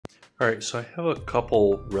Alright, so I have a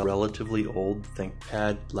couple relatively old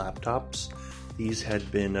ThinkPad laptops. These had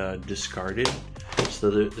been discarded. So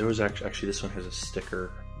there was actually this one has a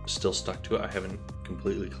sticker still stuck to it. I haven't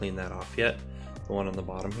completely cleaned that off yet. The one on the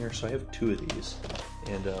bottom here. So I have two of these.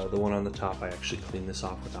 And the one on the top, I actually cleaned this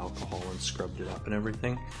off with alcohol and scrubbed it up and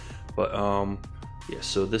everything. But yeah,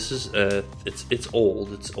 so this is it's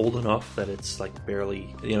old. It's old enough that it's like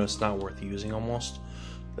barely, it's not worth using almost.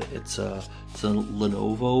 But it's a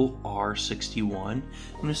Lenovo R61,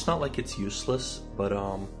 and it's not like it's useless, but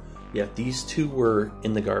yeah, these two were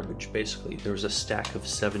in the garbage basically. There was a stack of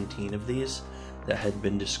 17 of these that had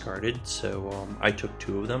been discarded, so I took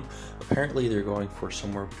two of them. Apparently they're going for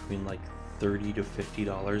somewhere between like $30 to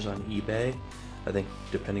 $50 on eBay, I think,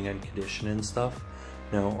 depending on condition and stuff.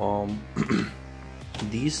 Now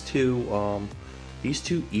these two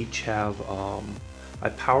each have I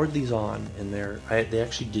powered these on, and they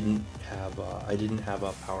actually didn't have I didn't have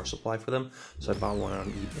a power supply for them, so I bought one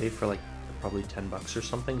on eBay for like probably 10 bucks or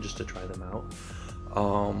something just to try them out.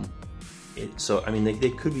 So I mean they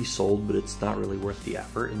could be sold, but it's not really worth the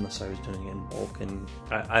effort unless I was doing it in bulk, and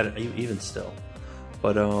I even still.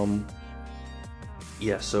 But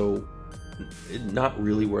yeah, so not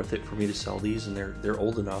really worth it for me to sell these, and they're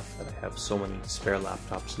old enough that I have so many spare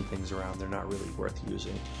laptops and things around. They're not really worth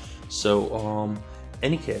using. So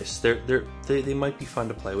any case, they might be fun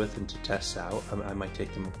to play with and to test out. I might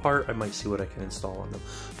take them apart. I might see what I can install on them.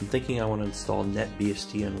 I'm thinking I want to install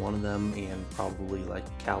NetBSD on one of them and probably like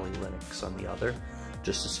Kali Linux on the other,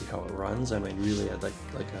 just to see how it runs. I mean, really, I'd like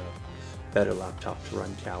a better laptop to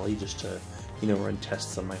run Kali, just to run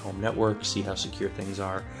tests on my home network, see how secure things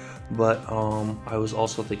are. But I was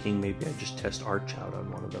also thinking maybe I'd just test Arch out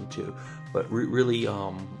on one of them too. But really,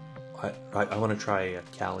 I want to try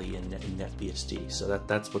Kali and NetBSD, so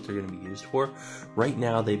that's what they're going to be used for. Right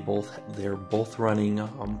now, they're both running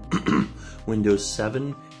Windows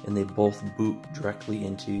 7, and they both boot directly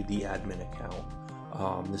into the admin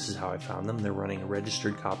account. This is how I found them. They're running a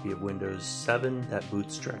registered copy of Windows 7 that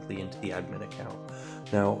boots directly into the admin account.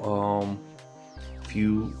 Now,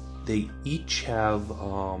 they each have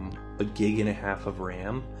a gig and a half of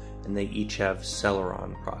RAM, and they each have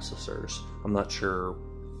Celeron processors. I'm not sure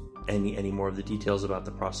any more of the details about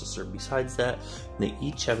the processor besides that. And they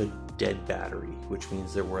each have a dead battery, which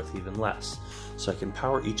means they're worth even less. So I can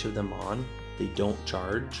power each of them on. They don't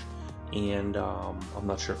charge, and I'm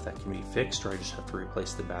not sure if that can be fixed or I just have to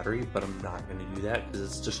replace the battery, but I'm not going to do that because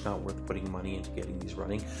it's just not worth putting money into getting these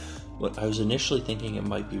running. But I was initially thinking it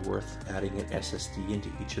might be worth adding an SSD into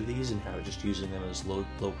each of these and just using them as low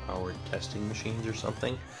powered testing machines or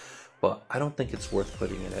something. But I don't think it's worth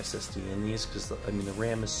putting an SSD in these because I mean the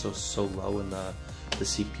RAM is so low, and the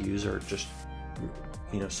CPUs are just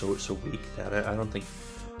so weak that I don't think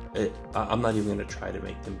I'm not even going to try to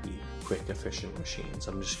make them be quick, efficient machines.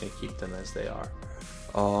 I'm just going to keep them as they are.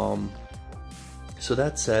 So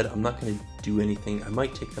that said, I'm not going to do anything. I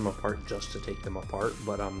might take them apart just to take them apart,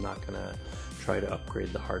 but I'm not going to try to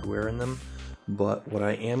upgrade the hardware in them. But what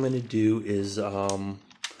I am going to do is I'm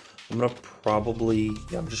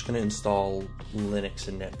just going to install Linux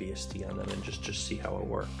and NetBSD on them and just see how it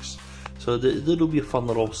works. So it'll be a fun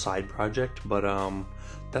little side project, but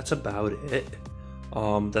that's about it.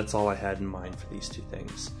 That's all I had in mind for these two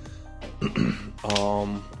things.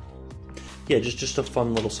 Yeah, just a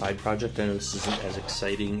fun little side project. I know this isn't as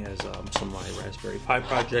exciting as some of my Raspberry Pi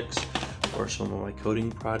projects or some of my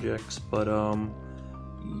coding projects, but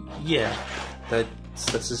yeah,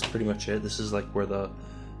 that's just pretty much it. This is like where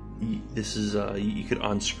you could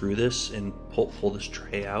unscrew this and pull this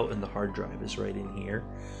tray out, and the hard drive is right in here.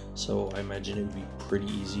 So I imagine it would be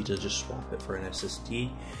pretty easy to just swap it for an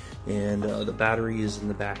SSD. And the battery is in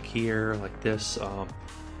the back here, like this.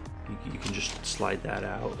 You can just slide that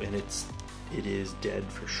out, and it is dead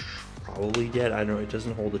for probably dead. I don't know. It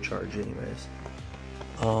doesn't hold a charge, anyways.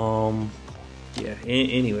 Yeah.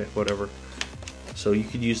 Anyway, whatever. So you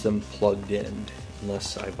could use them plugged in,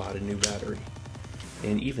 unless I bought a new battery.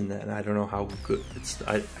 And even then, I don't know how good it's.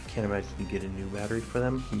 I can't imagine you get a new battery for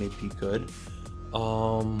them. It may be good.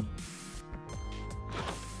 Yeah.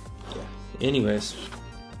 Anyways,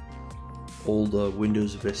 old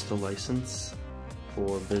Windows Vista license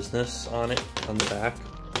for business on it on the back.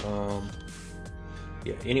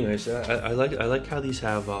 Yeah. Anyways, I like how these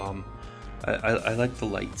have. I like the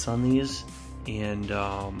lights on these, and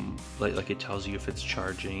like it tells you if it's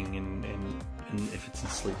charging and if it's in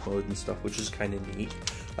sleep mode and stuff, which is kind of neat.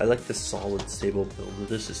 I like the solid, stable build of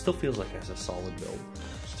this. It still feels like it has a solid build.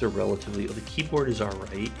 It's a relatively, the keyboard is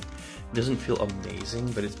alright. It doesn't feel amazing,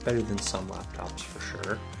 but it's better than some laptops for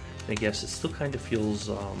sure. And I guess it still kind of feels,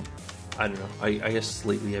 I don't know. I guess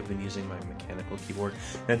lately I've been using my mechanical keyboard,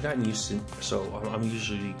 and I've gotten used to. So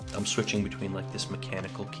I'm switching between like this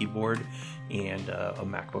mechanical keyboard and a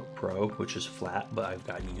MacBook Pro, which is flat, but I've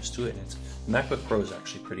gotten used to it. And the MacBook Pro is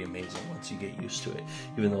actually pretty amazing once you get used to it,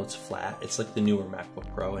 even though it's flat. It's like the newer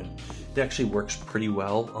MacBook Pro, and it actually works pretty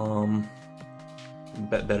well.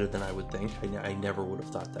 Better than I would think. I never would have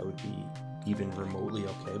thought that would be even remotely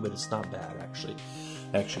okay, but it's not bad actually.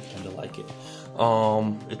 I actually kind of like it.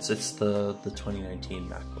 It's the 2019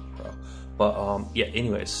 MacBook Pro, but yeah.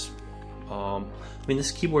 Anyways, I mean,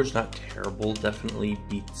 this keyboard's not terrible. Definitely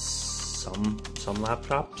beats some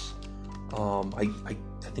laptops. I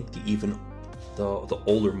think the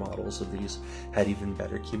older models of these had even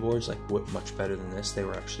better keyboards, like much better than this. They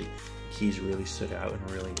were actually, keys really stood out and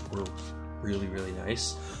were really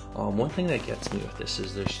nice. One thing that gets me with this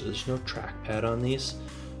is there's no trackpad on these,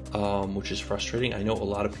 which is frustrating. I know a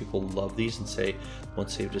lot of people love these and say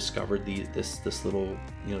once they've discovered this little,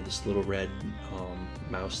 you know, this little red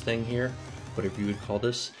mouse thing here, whatever you would call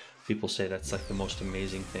this, people say that's like the most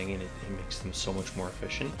amazing thing, and it makes them so much more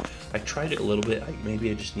efficient. I tried it a little bit. Maybe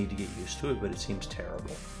I just need to get used to it, but it seems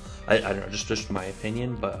terrible. I don't know, just my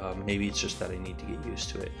opinion, but maybe it's just that I need to get used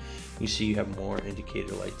to it. You see you have more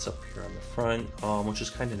indicator lights up here on the front, which is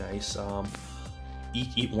kind of nice.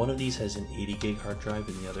 One of these has an 80 gig hard drive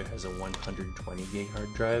and the other has a 120 gig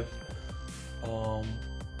hard drive.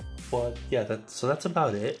 But yeah, that's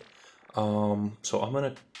about it. So I'm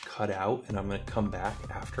gonna cut out and I'm gonna come back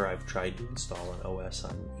after I've tried to install an OS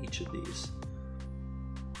on each of these.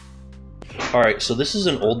 Alright, so this is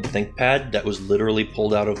an old ThinkPad that was literally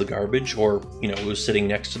pulled out of the garbage, or, you know, it was sitting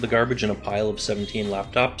next to the garbage in a pile of 17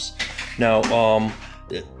 laptops. Now,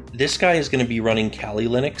 this guy is going to be running Kali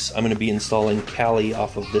Linux. I'm going to be installing Kali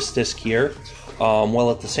off of this disk here.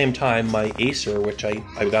 While at the same time, my Acer, which I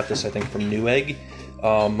got this, I think, from Newegg,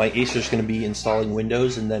 my Acer is going to be installing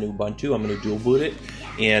Windows and then Ubuntu. I'm going to dual boot it.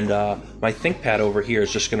 And my ThinkPad over here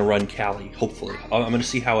is just going to run Kali, hopefully. I'm going to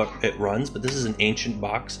see how it runs, but this is an ancient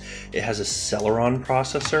box. It has a Celeron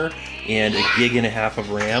processor and a 1.5 GB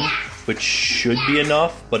of RAM, which should be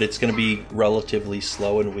enough, but it's going to be relatively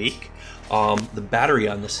slow and weak. The battery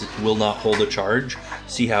on this will not hold a charge.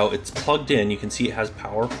 See how it's plugged in? You can see it has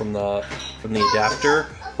power from the adapter,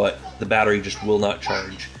 but the battery just will not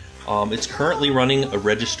charge. It's currently running a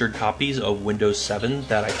registered copies of Windows 7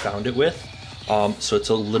 that I found it with. So it's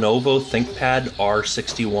a Lenovo ThinkPad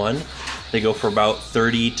R61. They go for about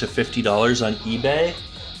 $30 to $50 on eBay.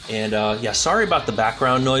 And yeah, sorry about the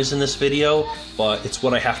background noise in this video, but it's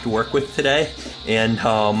what I have to work with today. And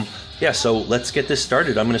yeah, so let's get this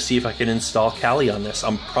started. I'm going to see if I can install Kali on this.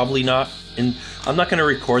 I'm not going to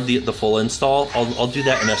record the full install. I'll do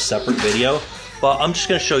that in a separate video. But I'm just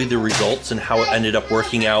going to show you the results and how it ended up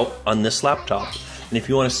working out on this laptop. And if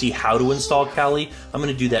you want to see how to install Kali, I'm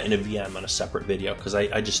going to do that in a VM on a separate video, because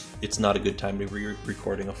it's not a good time to be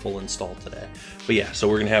recording a full install today. But yeah, so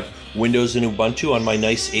we're going to have Windows and Ubuntu on my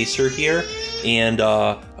nice Acer here, and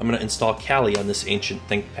I'm going to install Kali on this ancient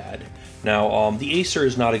ThinkPad. Now, the Acer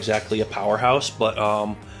is not exactly a powerhouse,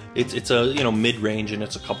 but it's a mid-range, and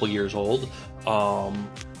it's a couple years old.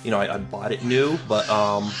 I bought it new, but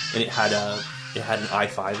and it had an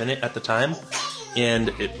i5 in it at the time.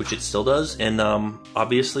 Which it still does, and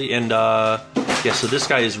obviously, and yeah, so this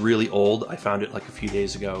guy is really old. I found it like a few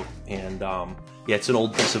days ago, and yeah, it's an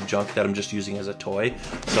old piece of junk that I'm just using as a toy.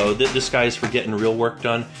 So this guy is for getting real work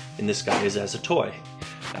done, and this guy is as a toy.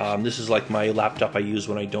 This is like my laptop I use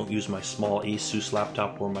when I don't use my small Asus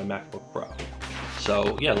laptop or my MacBook Pro.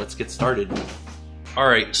 So yeah, let's get started.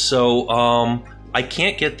 Alright, so I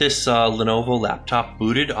can't get this Lenovo laptop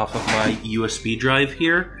booted off of my USB drive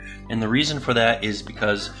here. And the reason for that is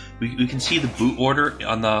because we can see the boot order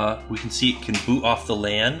on we can see it can boot off the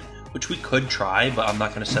LAN, which we could try, but I'm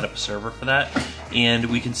not going to set up a server for that. And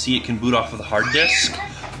we can see it can boot off of the hard disk,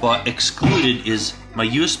 but excluded is, my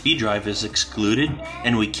USB drive is excluded,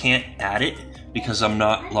 and we can't add it because I'm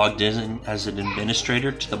not logged in as an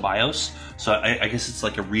administrator to the BIOS. So I guess it's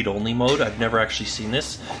like a read-only mode. I've never actually seen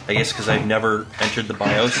this, I guess because I've never entered the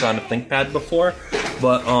BIOS on a ThinkPad before.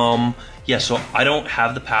 But yeah, so I don't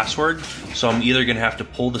have the password, so I'm either going to have to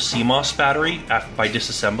pull the CMOS battery by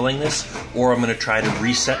disassembling this, or I'm going to try to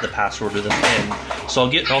reset the password with a pin. So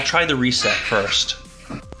I'll try the reset first.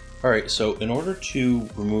 Alright, so in order to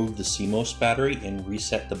remove the CMOS battery and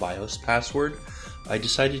reset the BIOS password, I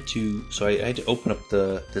decided to, so I had to open up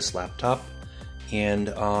this laptop, and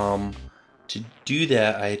to do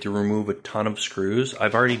that I had to remove a ton of screws.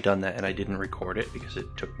 I've already done that and I didn't record it because it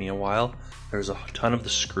took me a while. There's a ton of the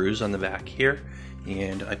screws on the back here,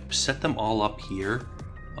 and I set them all up here.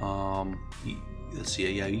 let's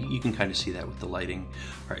see, yeah, you can kind of see that with the lighting.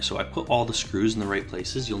 All right, so I put all the screws in the right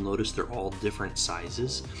places. You'll notice they're all different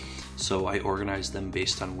sizes. So I organized them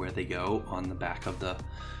based on where they go on the back of the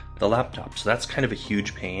laptop. So that's kind of a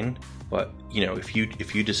huge pain, but you know, if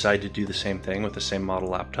you decide to do the same thing with the same model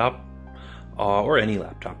laptop, or any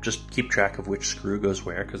laptop, just keep track of which screw goes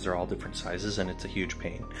where, because they're all different sizes and it's a huge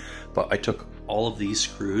pain. But I took all of these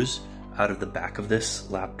screws out of the back of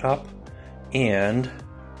this laptop, and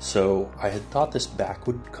so I had thought this back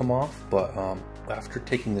would come off, but after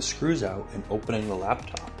taking the screws out and opening the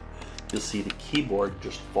laptop, you'll see the keyboard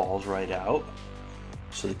just falls right out.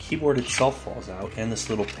 So the keyboard itself falls out, and this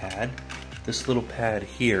little pad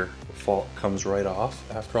here comes right off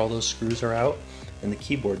after all those screws are out, and the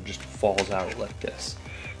keyboard just falls out like this.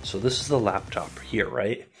 So this is the laptop here,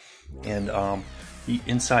 right? And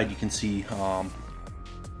inside you can see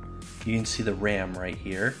the RAM right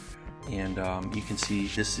here, and you can see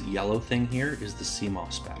this yellow thing here is the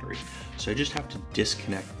CMOS battery. So I just have to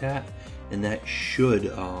disconnect that, and that should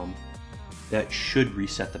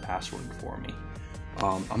reset the password for me.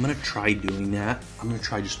 I'm gonna try doing that. I'm gonna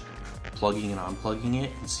try just plugging and unplugging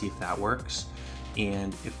it and see if that works.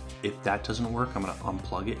 And if that doesn't work, I'm gonna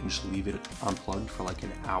unplug it and just leave it unplugged for like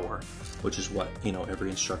an hour, which is what, you know, every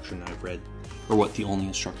instruction I've read, or what the only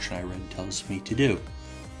instruction I read tells me to do.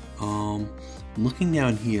 Looking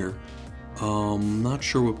down here, not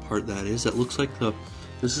sure what part that is. That looks like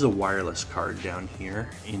this is a wireless card down here,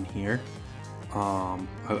 in here.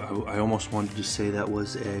 I almost wanted to say that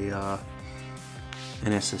was an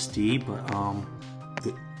SSD, but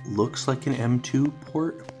it looks like an M2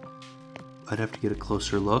 port. I'd have to get a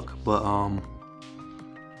closer look, but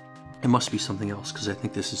it must be something else, because I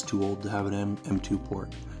think this is too old to have an M2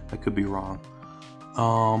 port. I could be wrong.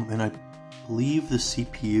 And I believe the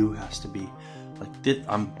CPU has to be like this.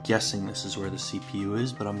 I'm guessing this is where the CPU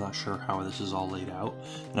is, but I'm not sure how this is all laid out,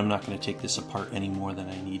 and I'm not going to take this apart any more than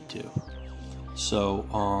I need to. So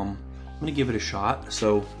I'm going to give it a shot.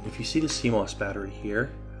 So if you see the CMOS battery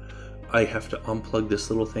here, I have to unplug this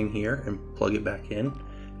little thing here and plug it back in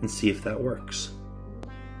and see if that works.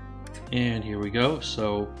 And here we go.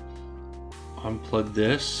 So unplug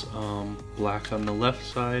this, black on the left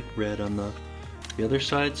side, red on the other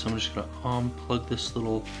side. So I'm just gonna unplug this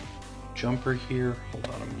little jumper here. Hold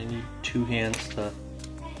on, I'm gonna need 2 hands to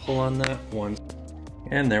pull on that one.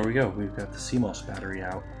 And there we go, we've got the CMOS battery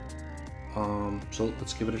out. So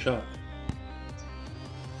let's give it a shot.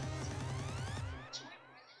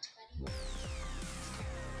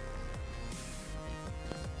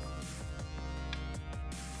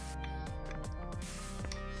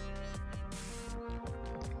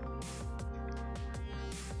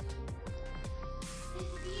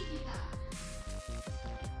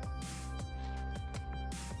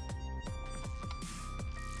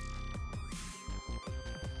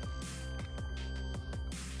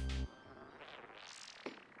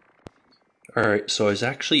 Alright, so I was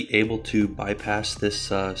actually able to bypass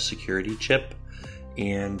this security chip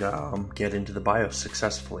and get into the BIOS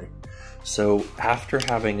successfully. So after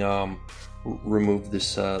having removed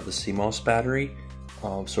this the CMOS battery,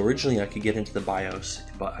 so originally I could get into the BIOS,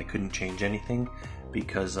 but I couldn't change anything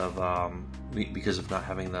because of not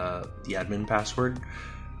having the admin password.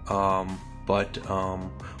 But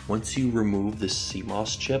once you remove this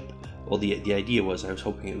CMOS chip, well, the idea was I was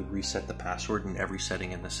hoping it would reset the password in every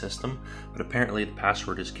setting in the system, but apparently the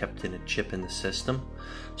password is kept in a chip in the system.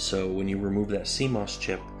 So when you remove that CMOS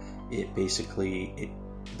chip, it basically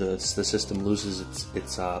the system loses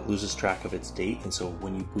loses track of its date, and so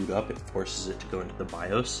when you boot up, it forces it to go into the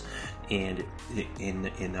BIOS and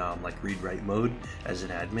in like read-write mode as an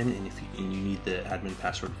admin, and you need the admin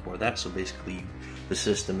password for that. So basically, the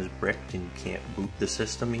system is bricked, and you can't boot the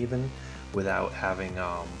system even without having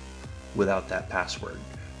without that password.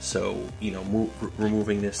 So, you know,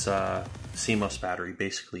 removing this CMOS battery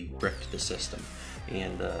basically bricked the system.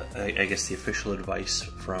 And I guess the official advice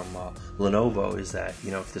from Lenovo is that,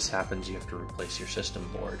 you know, if this happens, you have to replace your system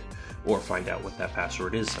board or find out what that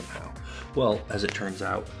password is somehow. Well, as it turns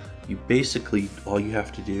out, you basically, all you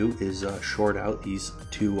have to do is short out these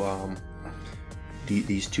two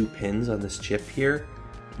pins on this chip here.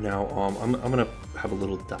 Now, I'm gonna have a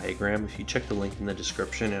little diagram. If you check the link in the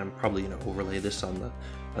description, and I'm probably gonna overlay this on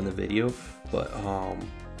the video, but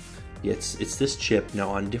yeah, it's this chip. Now,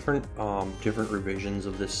 on different revisions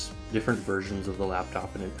of this, different versions of the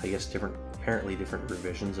laptop, and I guess apparently different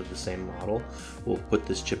revisions of the same model, will put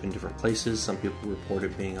this chip in different places. Some people report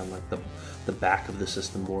it being on like the back of the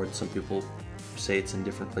system board. Some people say it's in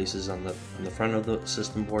different places on the front of the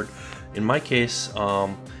system board. In my case,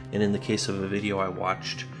 and in the case of a video I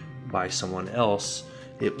watched by someone else,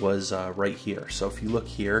 it was right here. So if you look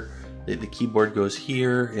here, the keyboard goes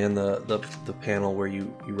here, and the panel where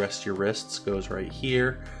you rest your wrists goes right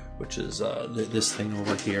here, which is this thing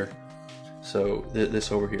over here. So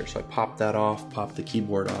this over here. So I popped that off, popped the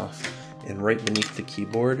keyboard off, and right beneath the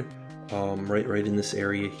keyboard, right in this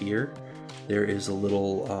area here, there is a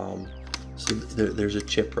little, so there's a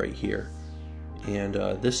chip right here. And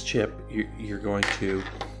this chip, you're going to,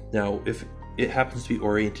 now if it happens to be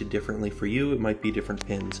oriented differently for you, it might be different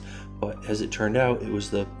pins, but as it turned out, it was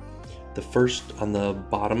the first on the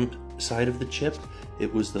bottom side of the chip.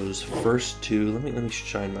 It was those first two. Let me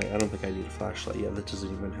shine my, I don't think I need a flashlight. Yeah, that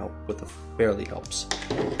doesn't even help with the, barely helps.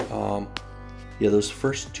 Yeah, those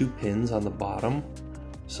first two pins on the bottom.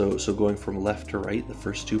 So going from left to right, the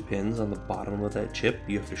first two pins on the bottom of that chip,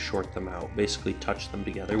 you have to short them out. Basically touch them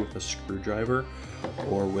together with a screwdriver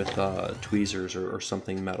or with tweezers or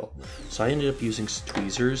something metal. So I ended up using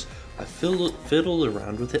tweezers. I fiddled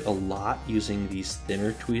around with it a lot using these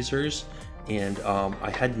thinner tweezers, and I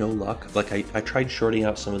had no luck. Like I tried shorting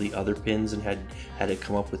out some of the other pins and had it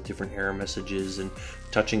come up with different error messages, and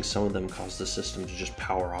touching some of them caused the system to just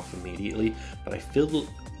power off immediately. But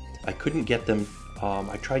I couldn't get them.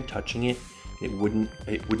 I tried touching it. It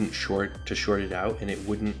wouldn't short it out, and it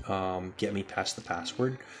wouldn't get me past the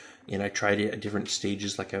password. And I tried it at different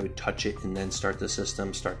stages, like I would touch it and then start the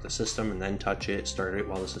system, and then touch it, start it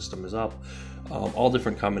while the system is up. All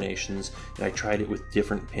different combinations, and I tried it with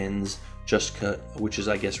different pins, which is,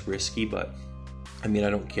 I guess, risky, but I mean,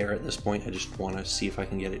 I don't care at this point. I just want to see if I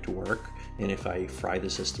can get it to work, and if I fry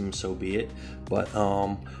the system, so be it. But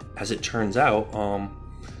as it turns out,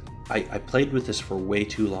 I played with this for way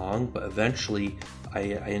too long, but eventually I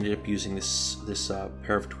ended up using this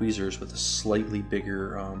pair of tweezers with a slightly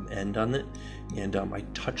bigger end on it, and I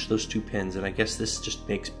touched those two pins, and I guess this just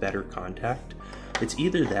makes better contact. It's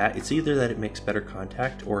either that it makes better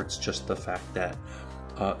contact, or it's just the fact that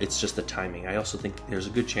it's just the timing. I also think there's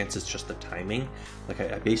a good chance it's just the timing. Like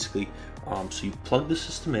I basically, so you plug the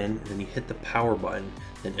system in, and then you hit the power button,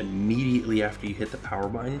 then immediately after you hit the power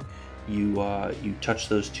button, you touch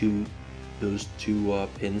those two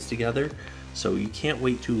pins together. So you can't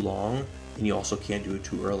wait too long, and you also can't do it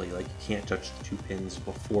too early. Like, you can't touch the two pins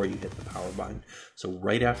before you hit the power button. So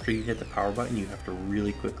right after you hit the power button, you have to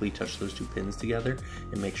really quickly touch those two pins together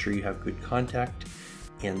and make sure you have good contact,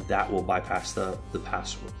 and that will bypass the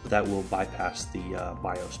password. That will bypass the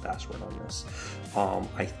BIOS password on this.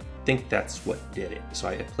 I think that's what did it. So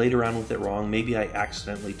I played around with it wrong. Maybe I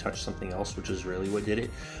accidentally touched something else, which is really what did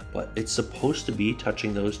it. But it's supposed to be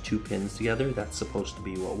touching those two pins together. That's supposed to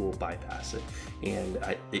be what will bypass it. And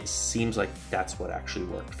it seems like that's what actually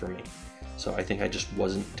worked for me. So I think I just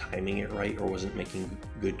wasn't timing it right, or wasn't making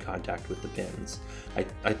good contact with the pins. I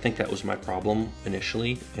think that was my problem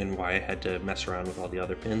initially, and why I had to mess around with all the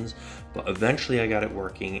other pins. But eventually I got it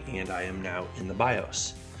working, and I am now in the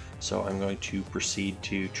BIOS. So I'm going to proceed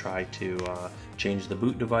to try to change the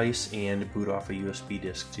boot device and boot off a USB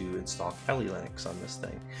disk to install Kali Linux on this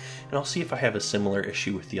thing. And I'll see if I have a similar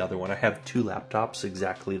issue with the other one. I have two laptops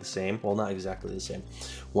exactly the same. Well, not exactly the same.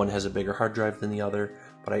 One has a bigger hard drive than the other,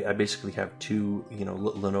 but I basically have two,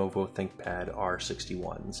 Lenovo ThinkPad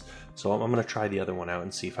R61s. So I'm going to try the other one out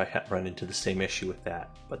and see if I run into the same issue with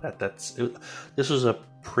that. But this was a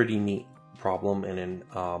pretty neat problem, and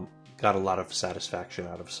then got a lot of satisfaction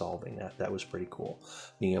out of solving that. That was pretty cool.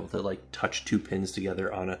 Being able to like touch two pins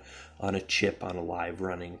together on a chip on a live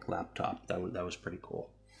running laptop. That was pretty cool.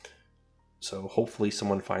 So hopefully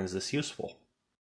someone finds this useful.